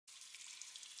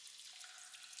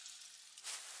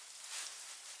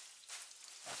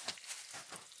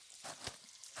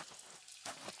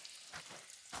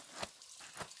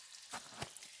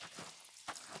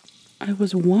I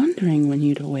was wondering when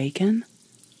you'd awaken.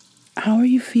 How are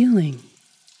you feeling?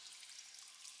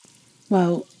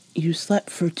 Well, you slept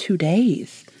for 2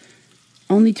 days.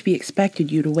 Only to be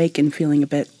expected you'd awaken feeling a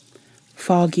bit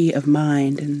foggy of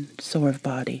mind and sore of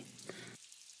body.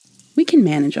 We can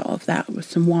manage all of that with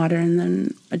some water and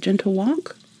then a gentle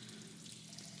walk.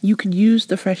 You could use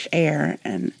the fresh air,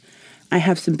 and I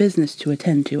have some business to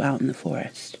attend to out in the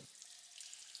forest.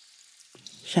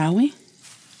 Shall we?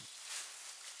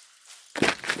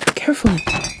 Carefully.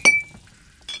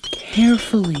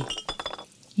 Carefully.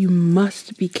 You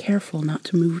must be careful not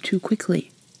to move too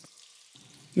quickly.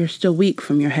 You're still weak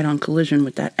from your head-on collision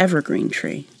with that evergreen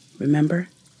tree, remember?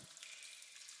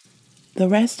 The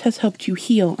rest has helped you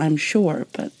heal, I'm sure,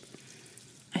 but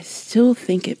I still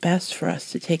think it best for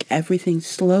us to take everything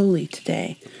slowly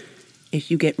today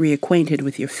if you get reacquainted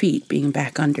with your feet being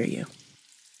back under you.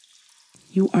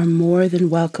 You are more than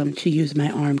welcome to use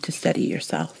my arm to steady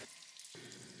yourself.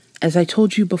 As I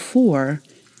told you before,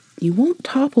 you won't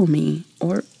topple me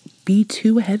or be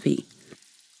too heavy.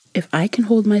 If I can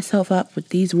hold myself up with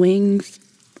these wings,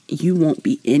 you won't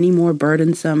be any more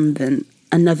burdensome than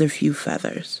another few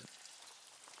feathers.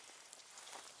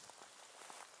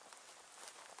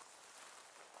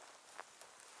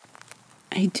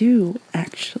 I do,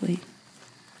 actually.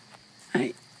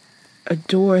 I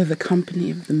adore the company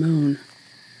of the moon.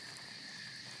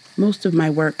 Most of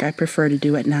my work I prefer to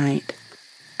do at night.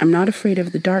 I'm not afraid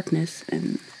of the darkness,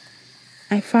 and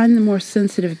I find the more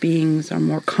sensitive beings are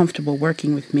more comfortable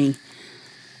working with me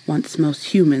once most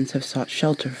humans have sought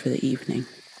shelter for the evening.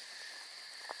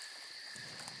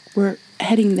 We're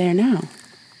heading there now.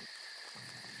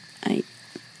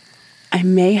 I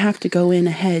may have to go in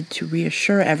ahead to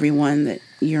reassure everyone that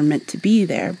you're meant to be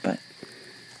there, but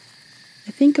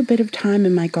I think a bit of time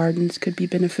in my gardens could be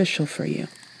beneficial for you.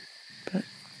 But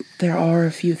there are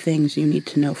a few things you need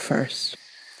to know first.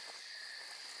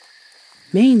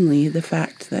 Mainly the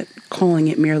fact that calling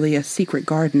it merely a secret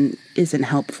garden isn't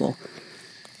helpful,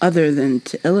 other than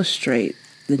to illustrate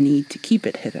the need to keep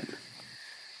it hidden.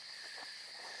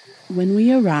 When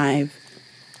we arrive,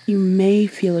 you may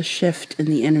feel a shift in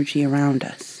the energy around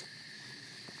us.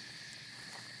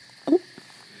 Oh,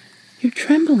 you're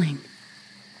trembling.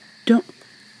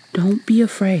 Don't be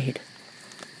afraid.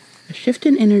 A shift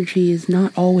in energy is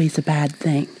not always a bad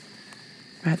thing,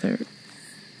 rather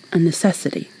a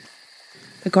necessity.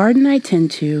 The garden I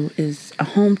tend to is a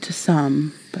home to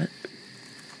some, but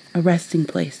a resting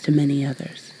place to many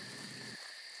others.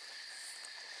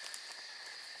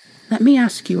 Let me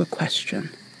ask you a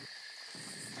question.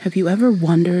 Have you ever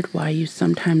wondered why you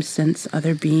sometimes sense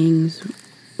other beings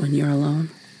when you're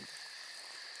alone?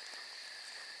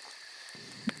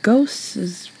 Ghosts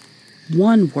is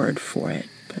one word for it,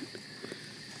 but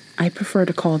I prefer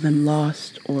to call them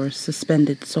lost or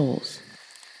suspended souls.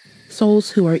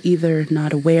 Souls who are either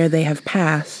not aware they have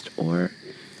passed or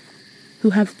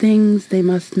who have things they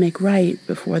must make right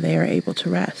before they are able to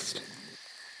rest.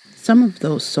 Some of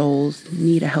those souls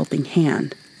need a helping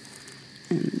hand,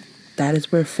 and that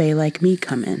is where fae like me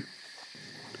come in.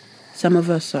 Some of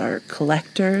us are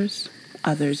collectors,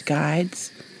 others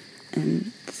guides,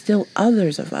 and still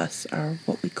others of us are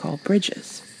what we call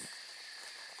bridges.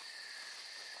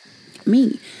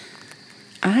 Me,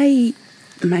 I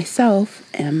myself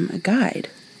am a guide.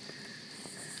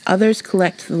 Others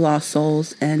collect the lost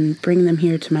souls and bring them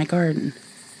here to my garden.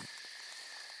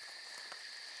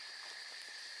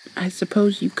 I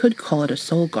suppose you could call it a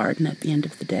soul garden at the end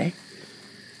of the day.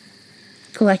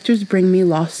 Collectors bring me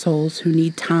lost souls who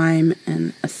need time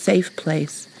and a safe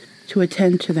place to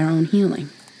attend to their own healing.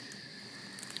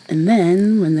 And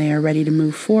then, when they are ready to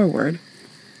move forward,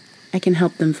 I can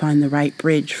help them find the right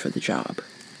bridge for the job.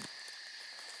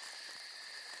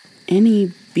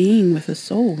 Any being with a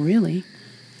soul, really.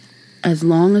 As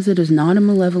long as it is not a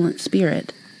malevolent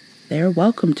spirit, they are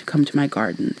welcome to come to my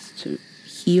gardens to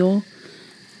heal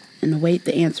and await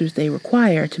the answers they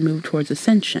require to move towards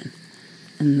ascension,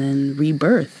 and then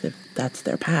rebirth if that's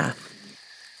their path.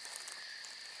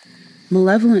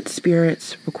 Malevolent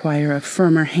spirits require a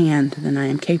firmer hand than I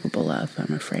am capable of,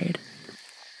 I'm afraid.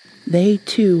 They,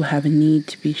 too, have a need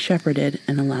to be shepherded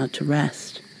and allowed to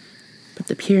rest, but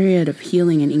the period of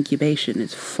healing and incubation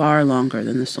is far longer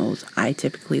than the souls I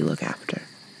typically look after.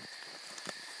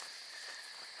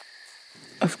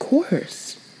 Of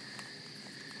course.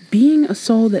 Being a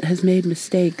soul that has made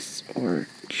mistakes or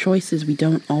choices we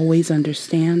don't always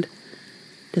understand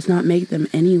does not make them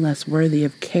any less worthy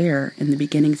of care in the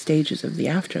beginning stages of the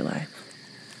afterlife.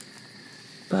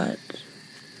 But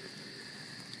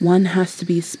one has to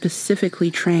be specifically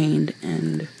trained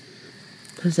and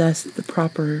possess the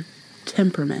proper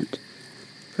temperament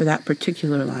for that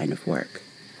particular line of work.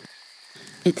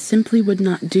 It simply would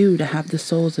not do to have the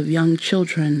souls of young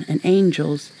children and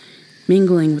angels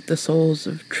mingling with the souls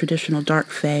of traditional dark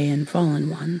fae and fallen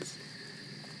ones.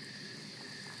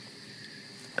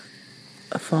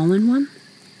 A fallen one?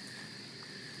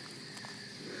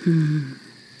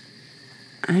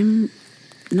 I'm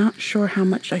not sure how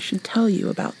much I should tell you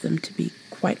about them, to be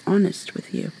quite honest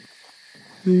with you.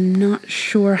 I'm not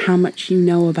sure how much you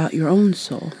know about your own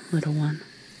soul, little one.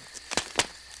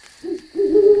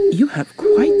 You have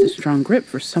quite the strong grip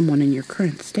for someone in your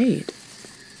current state.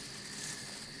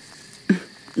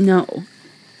 No,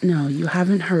 you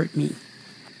haven't hurt me.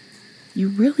 You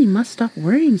really must stop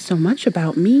worrying so much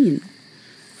about me and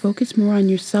focus more on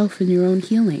yourself and your own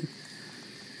healing.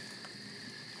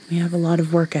 We have a lot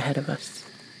of work ahead of us.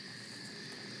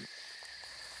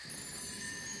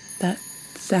 That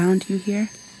sound you hear?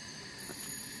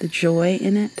 The joy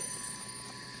in it?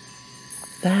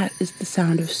 That is the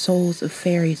sound of souls of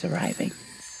fairies arriving.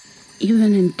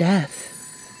 Even in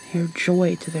death, they are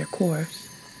joy to their cores.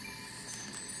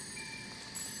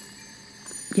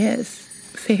 Yes,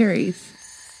 fairies.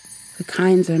 The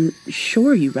kinds I'm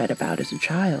sure you read about as a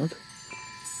child.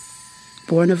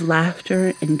 Born of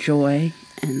laughter and joy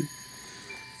and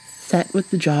set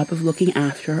with the job of looking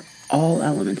after all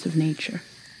elements of nature.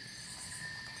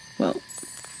 Well,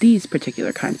 these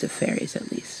particular kinds of fairies,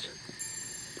 at least.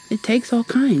 It takes all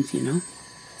kinds, you know.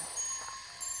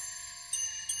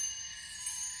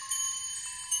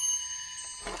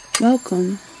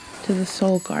 Welcome to the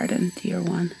Soul Garden, dear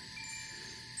one.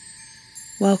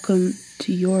 Welcome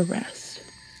to your rest.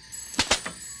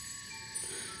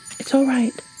 It's all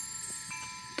right.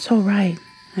 It's all right.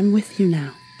 I'm with you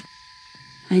now.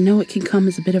 I know it can come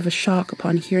as a bit of a shock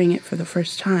upon hearing it for the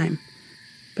first time,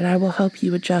 but I will help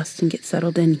you adjust and get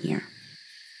settled in here.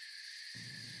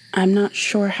 I'm not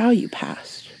sure how you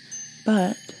passed,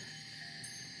 but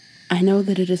I know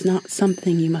that it is not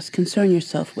something you must concern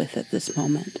yourself with at this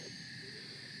moment.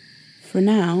 For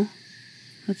now,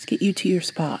 let's get you to your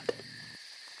spot.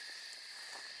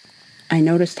 I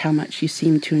noticed how much you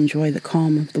seemed to enjoy the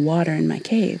calm of the water in my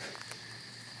cave.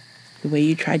 The way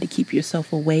you tried to keep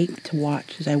yourself awake to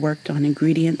watch as I worked on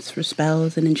ingredients for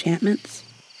spells and enchantments.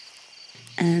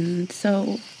 And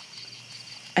so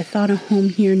I thought a home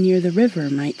here near the river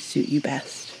might suit you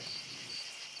best.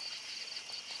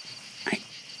 I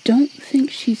don't think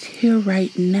she's here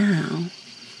right now,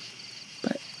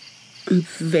 but I'm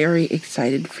very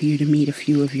excited for you to meet a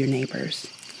few of your neighbors.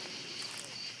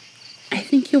 I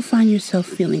think you'll find yourself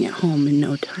feeling at home in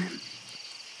no time.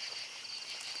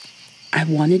 I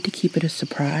wanted to keep it a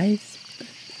surprise, but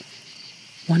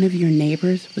one of your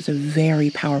neighbors was a very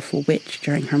powerful witch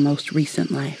during her most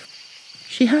recent life.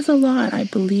 She has a lot I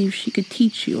believe she could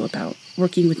teach you about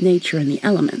working with nature and the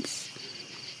elements,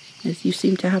 as you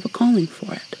seem to have a calling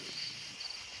for it.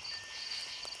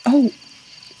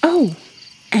 Oh,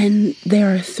 and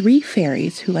there are 3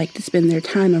 fairies who like to spend their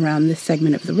time around this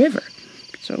segment of the river,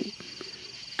 so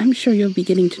I'm sure you'll be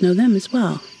getting to know them as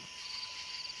well.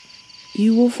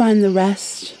 You will find the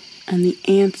rest and the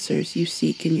answers you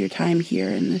seek in your time here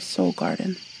in this soul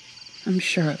garden. I'm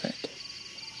sure of it.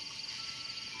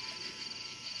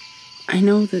 I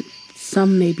know that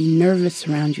some may be nervous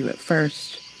around you at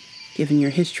first, given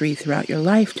your history throughout your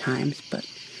lifetimes, but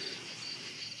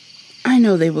I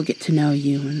know they will get to know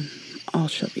you and all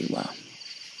shall be well.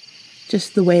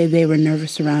 Just the way they were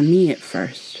nervous around me at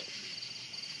first,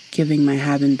 given I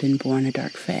haven't been born a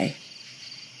dark fae.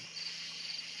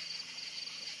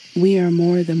 We are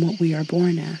more than what we are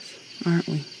born as, aren't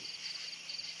we?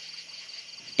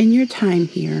 In your time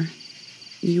here,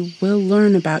 you will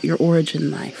learn about your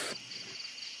origin life,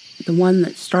 the one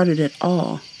that started it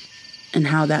all, and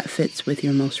how that fits with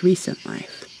your most recent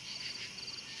life.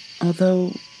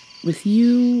 Although, with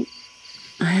you,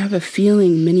 I have a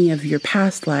feeling many of your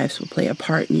past lives will play a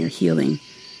part in your healing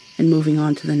and moving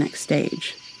on to the next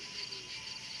stage.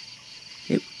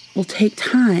 It will take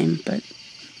time, but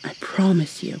I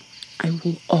promise you, I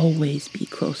will always be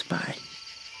close by.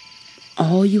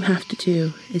 All you have to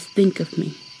do is think of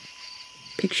me,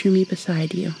 picture me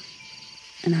beside you,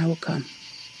 and I will come.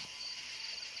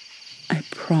 I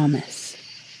promise.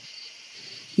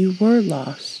 You were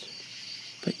lost,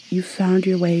 but you found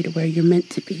your way to where you're meant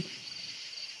to be.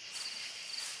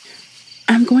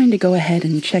 I'm going to go ahead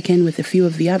and check in with a few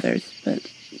of the others, but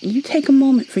you take a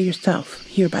moment for yourself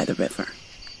here by the river.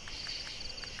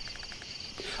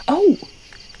 Oh,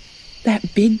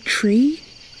 that big tree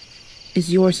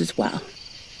is yours as well.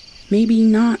 Maybe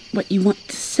not what you want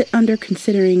to sit under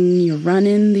considering your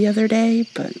run-in the other day,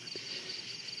 but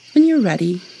when you're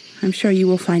ready, I'm sure you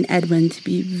will find Edwin to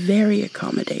be very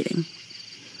accommodating.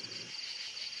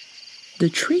 The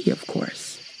tree, of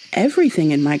course.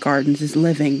 Everything in my gardens is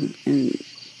living in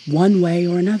one way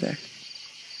or another.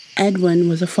 Edwin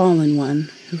was a fallen one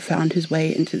who found his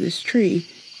way into this tree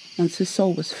once his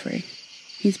soul was free.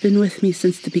 He's been with me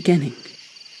since the beginning.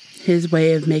 His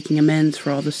way of making amends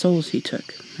for all the souls he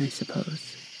took, I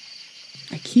suppose.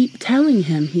 I keep telling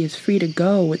him he is free to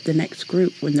go with the next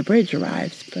group when the bridge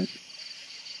arrives, but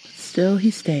still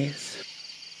he stays.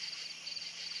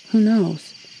 Who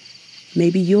knows?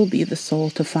 Maybe you'll be the soul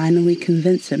to finally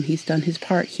convince him he's done his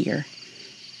part here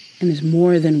and is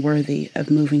more than worthy of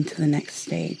moving to the next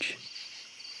stage.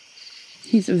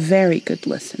 He's a very good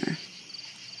listener.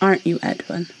 Aren't you,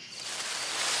 Edwin?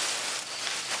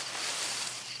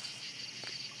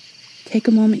 Take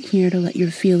a moment here to let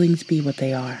your feelings be what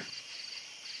they are.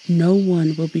 No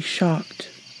one will be shocked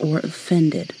or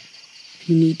offended if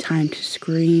you need time to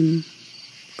scream,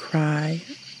 cry,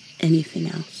 anything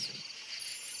else.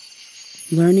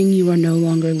 Learning you are no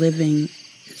longer living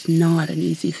is not an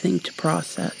easy thing to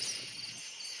process.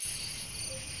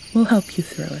 We'll help you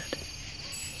through it.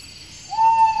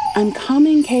 I'm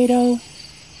coming, Cato.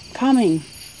 Coming.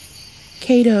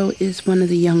 Cato is one of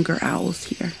the younger owls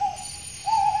here.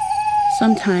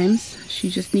 Sometimes she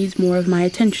just needs more of my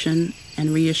attention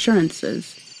and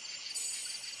reassurances.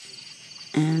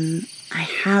 And I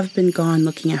have been gone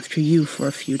looking after you for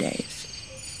a few days.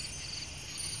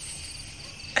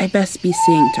 I best be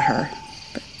seeing to her,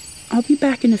 but I'll be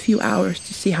back in a few hours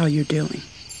to see how you're doing.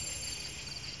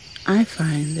 I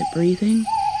find that breathing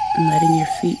and letting your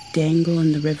feet dangle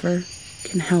in the river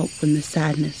can help when the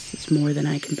sadness is more than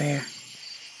I can bear.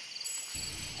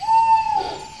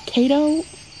 Cato,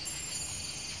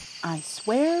 I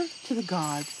swear to the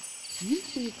gods, you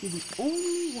think you're the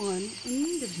only one in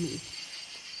need of me.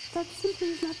 That simply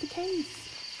is not the case.